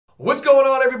What's going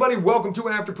on, everybody? Welcome to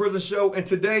After Prison Show, and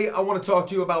today I want to talk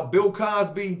to you about Bill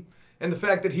Cosby and the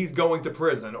fact that he's going to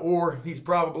prison, or he's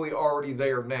probably already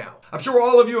there now. I'm sure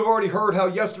all of you have already heard how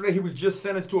yesterday he was just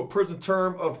sentenced to a prison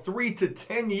term of 3 to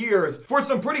 10 years for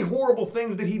some pretty horrible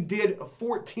things that he did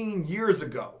 14 years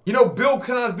ago. You know, Bill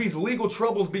Cosby's legal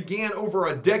troubles began over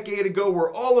a decade ago,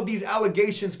 where all of these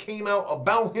allegations came out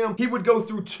about him. He would go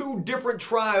through 2 different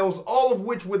trials, all of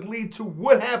which would lead to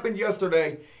what happened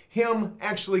yesterday, him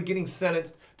actually getting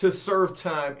sentenced to serve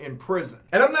time in prison.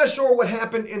 And I'm not sure what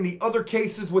happened in the other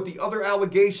cases with the other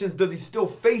allegations. Does he still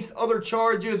face other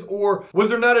charges, or was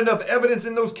there not enough evidence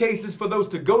in those cases for those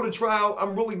to go to trial?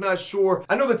 I'm really not sure.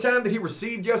 I know the time that he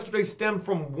received yesterday stemmed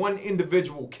from one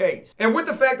individual case. And with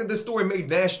the fact that this story made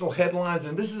national headlines,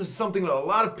 and this is something that a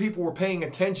lot of people were paying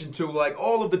attention to, like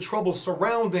all of the trouble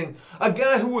surrounding a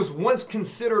guy who was once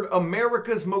considered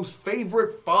America's most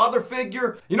favorite father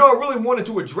figure, you know, I really wanted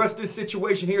to address this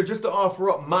situation here just to offer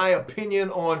up my opinion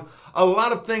on a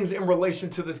lot of things in relation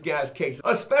to this guy's case,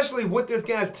 especially what this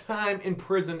guy's time in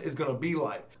prison is going to be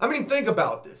like. I mean, think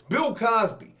about this. Bill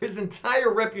Cosby, his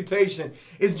entire reputation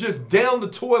is just down the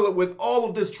toilet with all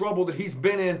of this trouble that he's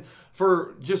been in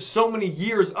for just so many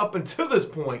years up until this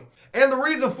point. And the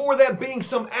reason for that being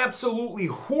some absolutely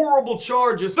horrible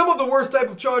charges, some of the worst type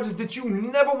of charges that you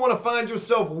never want to find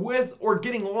yourself with or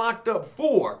getting locked up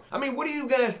for. I mean, what do you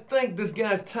guys think this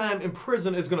guy's time in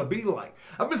prison is going to be like?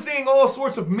 I've been seeing all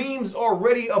sorts of memes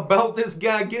already about this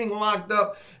guy getting locked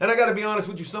up, and I got to be honest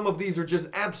with you, some of these are just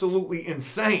absolutely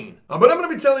insane. But I'm going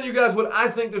to be telling you guys what I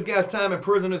think this guy's time in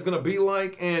prison is going to be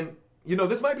like, and you know,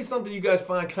 this might be something you guys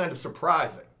find kind of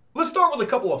surprising. Let's start with a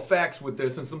couple of facts with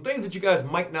this and some things that you guys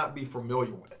might not be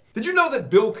familiar with. Did you know that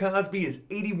Bill Cosby is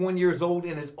 81 years old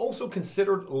and is also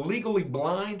considered legally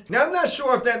blind? Now, I'm not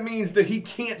sure if that means that he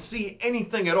can't see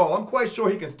anything at all. I'm quite sure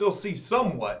he can still see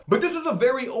somewhat. But this is a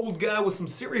very old guy with some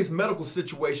serious medical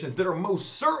situations that are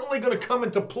most certainly going to come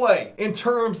into play in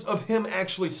terms of him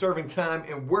actually serving time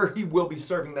and where he will be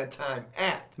serving that time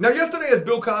at. Now, yesterday as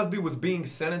Bill Cosby was being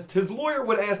sentenced, his lawyer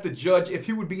would ask the judge if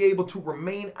he would be able to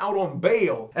remain out on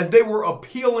bail as they were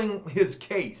appealing his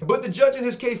case. But the judge in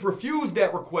his case refused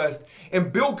that request,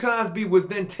 and Bill Cosby was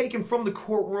then taken from the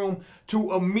courtroom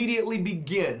to immediately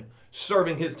begin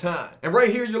serving his time. And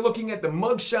right here you're looking at the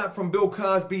mugshot from Bill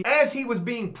Cosby as he was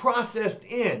being processed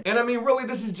in. And I mean, really,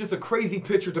 this is just a crazy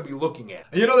picture to be looking at.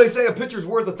 You know, they say a picture's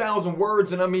worth 1,000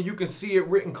 words, and I mean, you can see it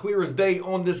written clear as day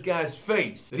on this guy's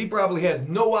face that he probably has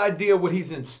no idea what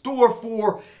he's in store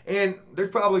for, and there's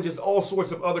probably just all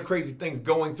sorts of other crazy things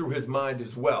going through his mind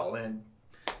as well. And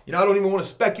you know, I don't even want to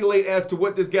speculate as to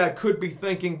what this guy could be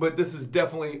thinking, but this is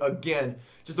definitely, again,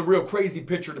 just a real crazy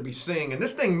picture to be seeing. And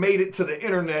this thing made it to the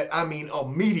internet, I mean,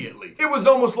 immediately. It was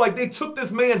almost like they took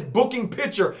this man's booking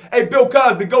picture. Hey, Bill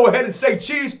Cosby, go ahead and say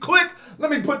cheese, click. Let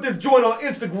me put this joint on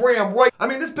Instagram, right? I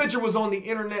mean, this picture was on the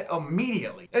internet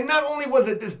immediately. And not only was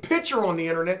it this picture on the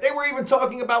internet, they were even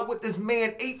talking about what this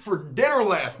man ate for dinner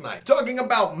last night. Talking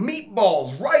about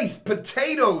meatballs, rice,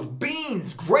 potatoes,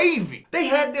 beans, gravy. They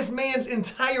had this man's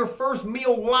entire first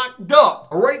meal locked up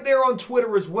right there on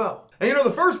Twitter as well. And you know,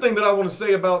 the first thing that I want to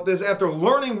say about this, after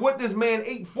learning what this man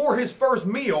ate for his first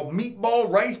meal, meatball,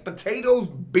 rice, potatoes,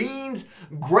 beans,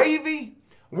 gravy,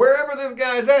 wherever this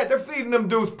guy's at, they're feeding them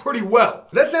dudes pretty well.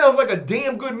 That sounds like a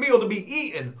damn good meal to be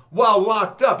eaten while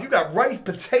locked up. You got rice,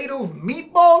 potatoes,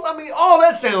 meatballs. I mean, all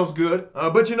that sounds good.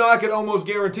 But you know, I could almost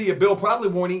guarantee you Bill probably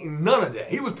wasn't eating none of that.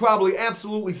 He was probably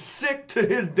absolutely sick to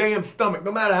his damn stomach,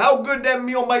 no matter how good that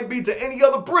meal might be to any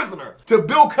other prisoner. To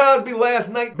Bill Cosby last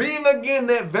night being again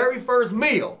that very first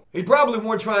meal, he probably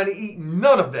weren't trying to eat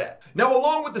none of that. Now,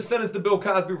 along with the sentence that Bill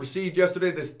Cosby received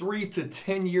yesterday, this 3 to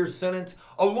 10 year sentence,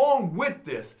 along with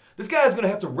this guy's going to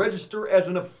have to register as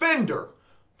an offender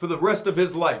for the rest of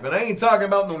his life. And I ain't talking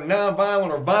about no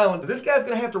non-violent or violent. This guy's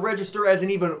going to have to register as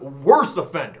an even worse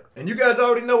offender. And you guys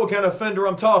already know what kind of offender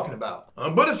I'm talking about.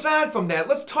 But aside from that,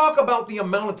 let's talk about the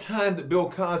amount of time that Bill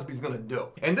Cosby's going to do.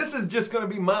 And this is just going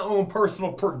to be my own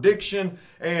personal prediction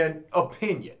and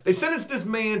opinion. They sentenced this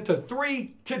man to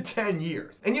 3 to 10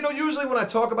 years. And you know, usually when I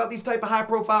talk about these type of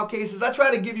high-profile cases, I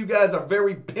try to give you guys a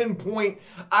very pinpoint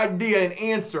idea and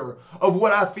answer of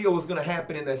what I feel is going to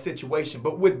happen in that situation.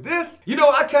 But with this, you know,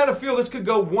 I kind of feel this could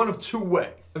go one of 2 ways.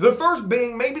 The first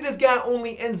being, maybe this guy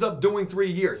only ends up doing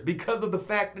 3 years because of the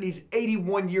fact that he's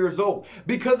 81 years old,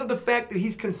 because of the fact that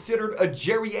he's considered a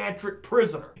geriatric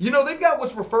prisoner. You know, they've got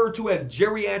what's referred to as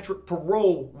geriatric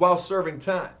parole while serving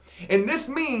time. And this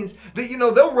means that, you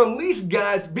know, they'll release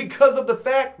guys because of the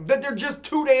fact that they're just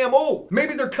too damn old.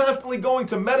 Maybe they're constantly going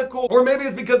to medical, or maybe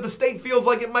it's because the state feels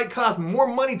like it might cost more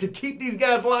money to keep these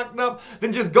guys locked up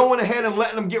than just going ahead and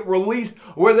letting them get released,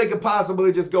 where they could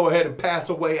possibly just go ahead and pass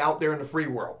away out there in the free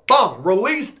world. Boom,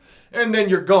 released, and then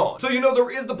you're gone. So, you know, there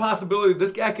is the possibility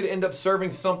this guy could end up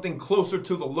serving something closer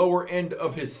to the lower end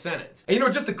of his sentence. And, you know,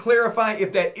 just to clarify,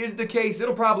 if that is the case,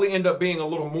 it'll probably end up being a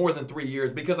little more than 3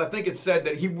 years, because I think it said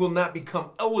that he will not become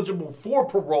eligible for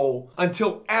parole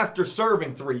until after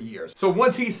serving 3 years. So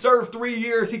once he served 3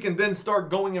 years, he can then start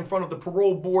going in front of the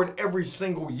parole board every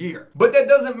single year. But that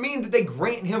doesn't mean that they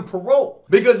grant him parole,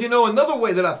 because, you know, another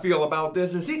way that I feel about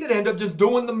this is he could end up just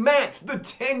doing the max, the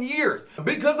 10 years.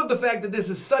 Because of the fact that this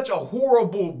is such a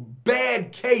horrible,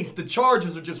 bad case. The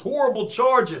charges are just horrible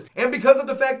charges. And because of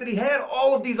the fact that he had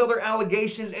all of these other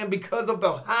allegations, and because of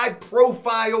the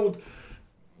high-profiled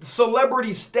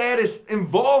celebrity status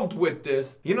involved with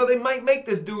this, you know, they might make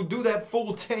this dude do that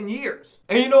full 10 years.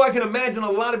 And, you know, I can imagine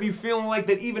a lot of you feeling like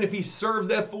that even if he serves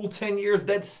that full 10 years,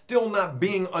 that's still not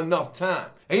being enough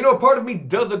time. And, you know, a part of me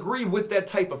does agree with that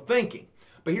type of thinking.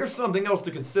 But here's something else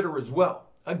to consider as well.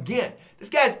 Again, this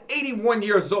guy's 81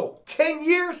 years old. 10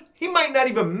 years? He might not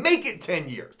even make it 10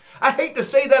 years. I hate to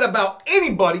say that about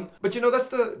anybody, but you know, that's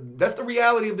the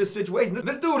reality of this situation.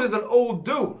 This dude is an old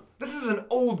dude. This is an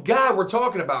old guy we're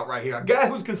talking about right here. A guy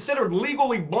who's considered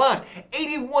legally blind.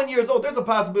 81 years old. There's a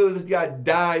possibility this guy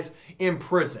dies in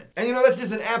prison. And you know, that's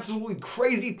just an absolutely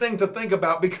crazy thing to think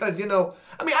about, because, you know,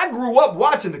 I mean, I grew up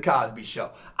watching the Cosby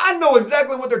Show. I know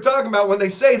exactly what they're talking about when they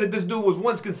say that this dude was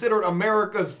once considered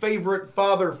America's favorite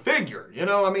father figure. You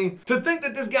know, I mean, to think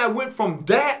that this guy went from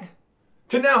that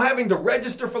to now having to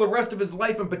register for the rest of his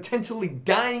life and potentially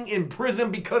dying in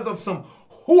prison because of some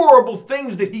horrible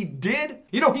things that he did.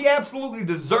 You know, he absolutely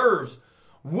deserves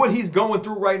what he's going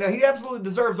through right now. He absolutely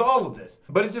deserves all of this.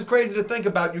 But it's just crazy to think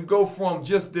about. You go from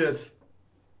just this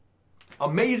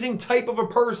amazing type of a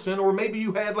person, or maybe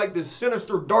you had like this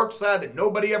sinister dark side that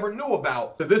nobody ever knew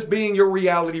about, to this being your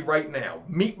reality right now.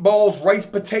 Meatballs, rice,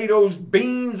 potatoes,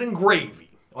 beans, and gravy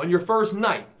on your first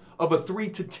night of a 3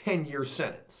 to 10 year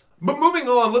sentence. But moving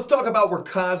on, let's talk about where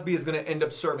Cosby is going to end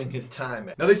up serving his time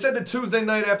at. Now, they said that Tuesday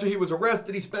night after he was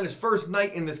arrested, he spent his first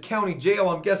night in this county jail.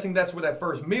 I'm guessing that's where that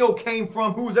first meal came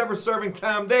from. Who's ever serving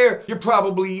time there? You're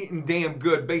probably eating damn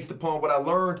good based upon what I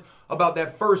learned about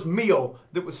that first meal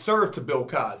that was served to Bill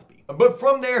Cosby. But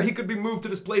from there, he could be moved to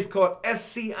this place called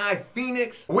SCI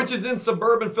Phoenix, which is in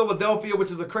suburban Philadelphia,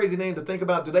 which is a crazy name to think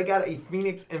about. Do they got a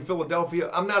Phoenix in Philadelphia?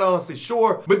 I'm not honestly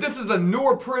sure. But this is a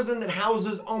newer prison that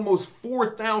houses almost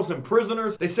 4,000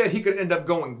 prisoners. They said he could end up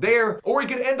going there, or he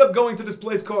could end up going to this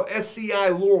place called SCI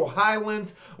Laurel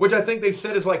Highlands, which I think they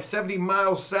said is like 70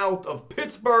 miles south of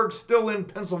Pittsburgh, still in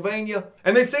Pennsylvania.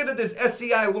 And they say that this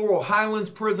SCI Laurel Highlands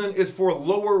prison is for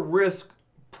lower risk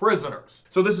prisoners.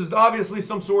 So this is obviously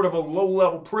some sort of a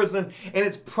low-level prison, and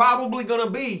it's probably going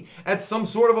to be at some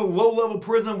sort of a low-level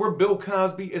prison where Bill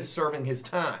Cosby is serving his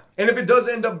time. And if it does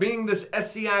end up being this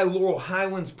SCI Laurel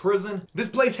Highlands prison, this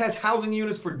place has housing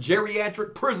units for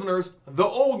geriatric prisoners, the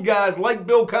old guys like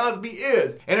Bill Cosby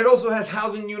is. And it also has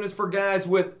housing units for guys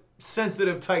with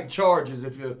sensitive type charges,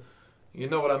 if you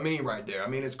know what I mean right there. I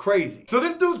mean, it's crazy. So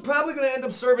this dude's probably going to end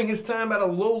up serving his time at a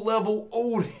low-level,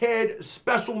 old head,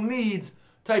 special needs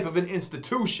type of an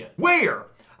institution, where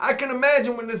I can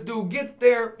imagine when this dude gets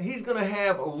there, he's gonna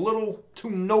have a little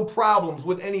to no problems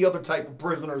with any other type of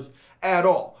prisoners at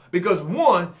all. Because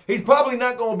one, he's probably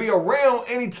not gonna be around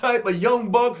any type of young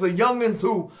bucks or youngins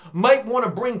who might want to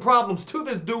bring problems to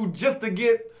this dude just to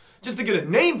get a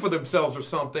name for themselves or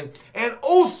something. And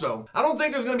also, I don't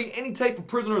think there's gonna be any type of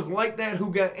prisoners like that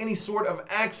who got any sort of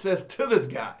access to this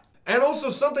guy. And also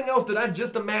something else that I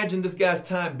just imagined this guy's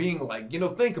time being like. You know,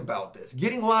 think about this.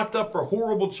 Getting locked up for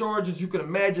horrible charges, you can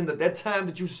imagine that time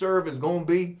that you serve is going to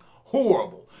be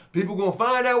horrible. People going to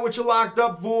find out what you're locked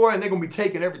up for, and they're going to be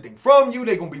taking everything from you.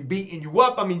 They're going to be beating you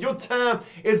up. I mean, your time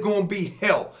is going to be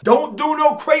hell. Don't do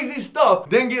no crazy stuff,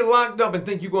 then get locked up and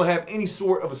think you're going to have any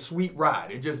sort of a sweet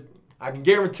ride. I can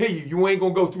guarantee you ain't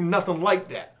going to go through nothing like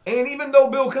that. And even though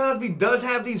Bill Cosby does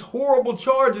have these horrible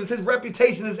charges, his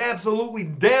reputation is absolutely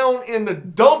down in the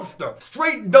dumpster.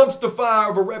 Straight dumpster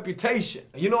fire of a reputation.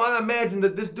 You know, I imagine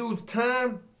that this dude's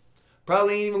time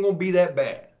probably ain't even going to be that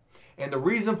bad. And the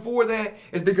reason for that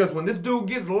is because when this dude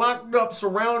gets locked up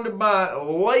surrounded by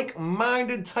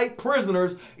like-minded type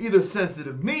prisoners, either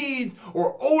sensitive needs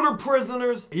or older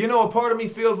prisoners, you know, a part of me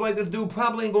feels like this dude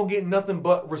probably ain't going to get nothing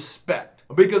but respect.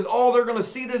 Because all they're going to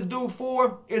see this dude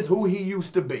for is who he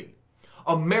used to be.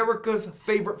 America's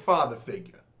favorite father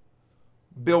figure,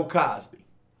 Bill Cosby.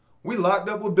 We locked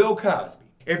up with Bill Cosby.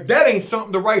 If that ain't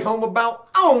something to write home about,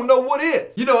 I don't know what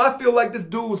is. You know, I feel like this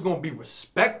dude is going to be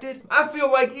respected. I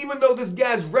feel like even though this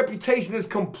guy's reputation is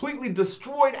completely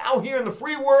destroyed out here in the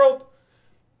free world,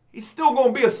 he's still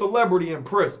going to be a celebrity in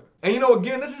prison. And you know,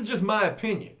 again, this is just my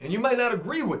opinion, and you might not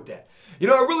agree with that. You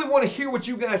know, I really want to hear what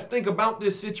you guys think about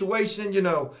this situation. You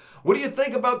know, what do you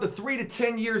think about the 3 to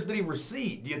 10 years that he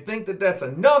received? Do you think that that's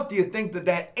enough? Do you think that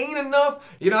that ain't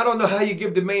enough? You know, I don't know how you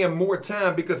give the man more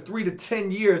time, because 3 to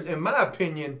 10 years, in my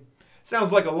opinion,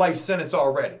 sounds like a life sentence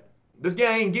already. This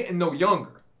guy ain't getting no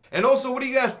younger. And also, what do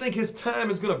you guys think his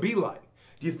time is going to be like?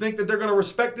 Do you think that they're going to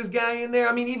respect this guy in there?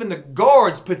 I mean, even the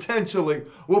guards potentially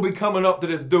will be coming up to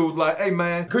this dude like, hey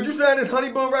man, could you sign this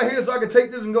honey bun right here so I can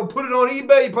take this and go put it on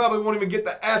eBay? You probably won't even get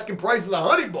the asking price of the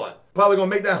honey bun. Probably going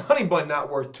to make that honey bun not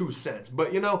worth 2 cents.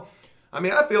 But you know, I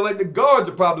mean, I feel like the guards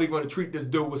are probably going to treat this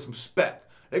dude with some spec.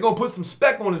 They're going to put some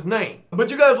spec on his name.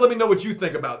 But you guys let me know what you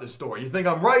think about this story. You think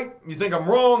I'm right? You think I'm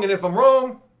wrong? And if I'm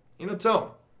wrong, you know, tell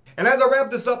me. And as I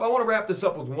wrap this up, I want to wrap this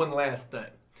up with one last thing.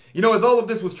 You know, as all of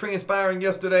this was transpiring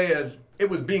yesterday, as it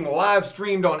was being live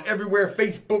streamed on everywhere,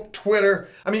 Facebook, Twitter,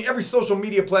 I mean, every social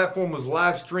media platform was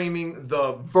live streaming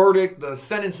the verdict, the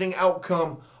sentencing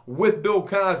outcome with Bill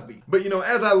Cosby. But you know,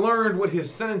 as I learned what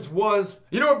his sentence was,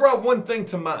 you know, it brought one thing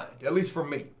to mind, at least for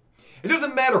me. It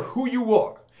doesn't matter who you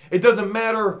are. It doesn't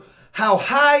matter how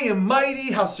high and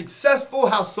mighty, how successful,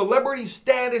 how celebrity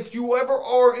status you ever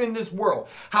are in this world,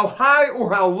 how high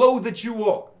or how low that you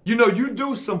are. You know, you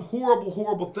do some horrible,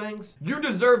 horrible things, you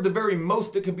deserve the very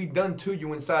most that can be done to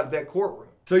you inside of that courtroom.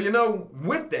 So, you know,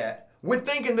 with that, we're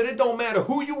thinking that it don't matter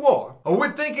who you are, or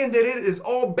we're thinking that it is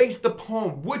all based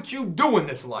upon what you do in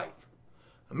this life.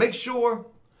 Make sure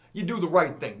you do the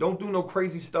right thing. Don't do no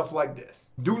crazy stuff like this.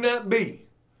 Do not be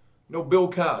no Bill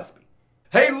Cosby.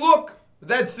 Hey, look,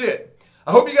 that's it.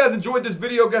 I hope you guys enjoyed this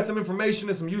video, got some information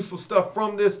and some useful stuff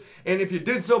from this. And if you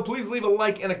did so, please leave a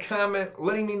like and a comment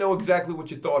letting me know exactly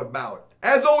what you thought about it.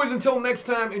 As always, until next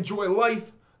time, enjoy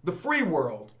life, the free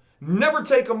world, never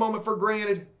take a moment for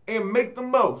granted, and make the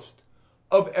most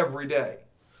of every day.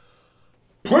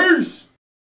 Peace!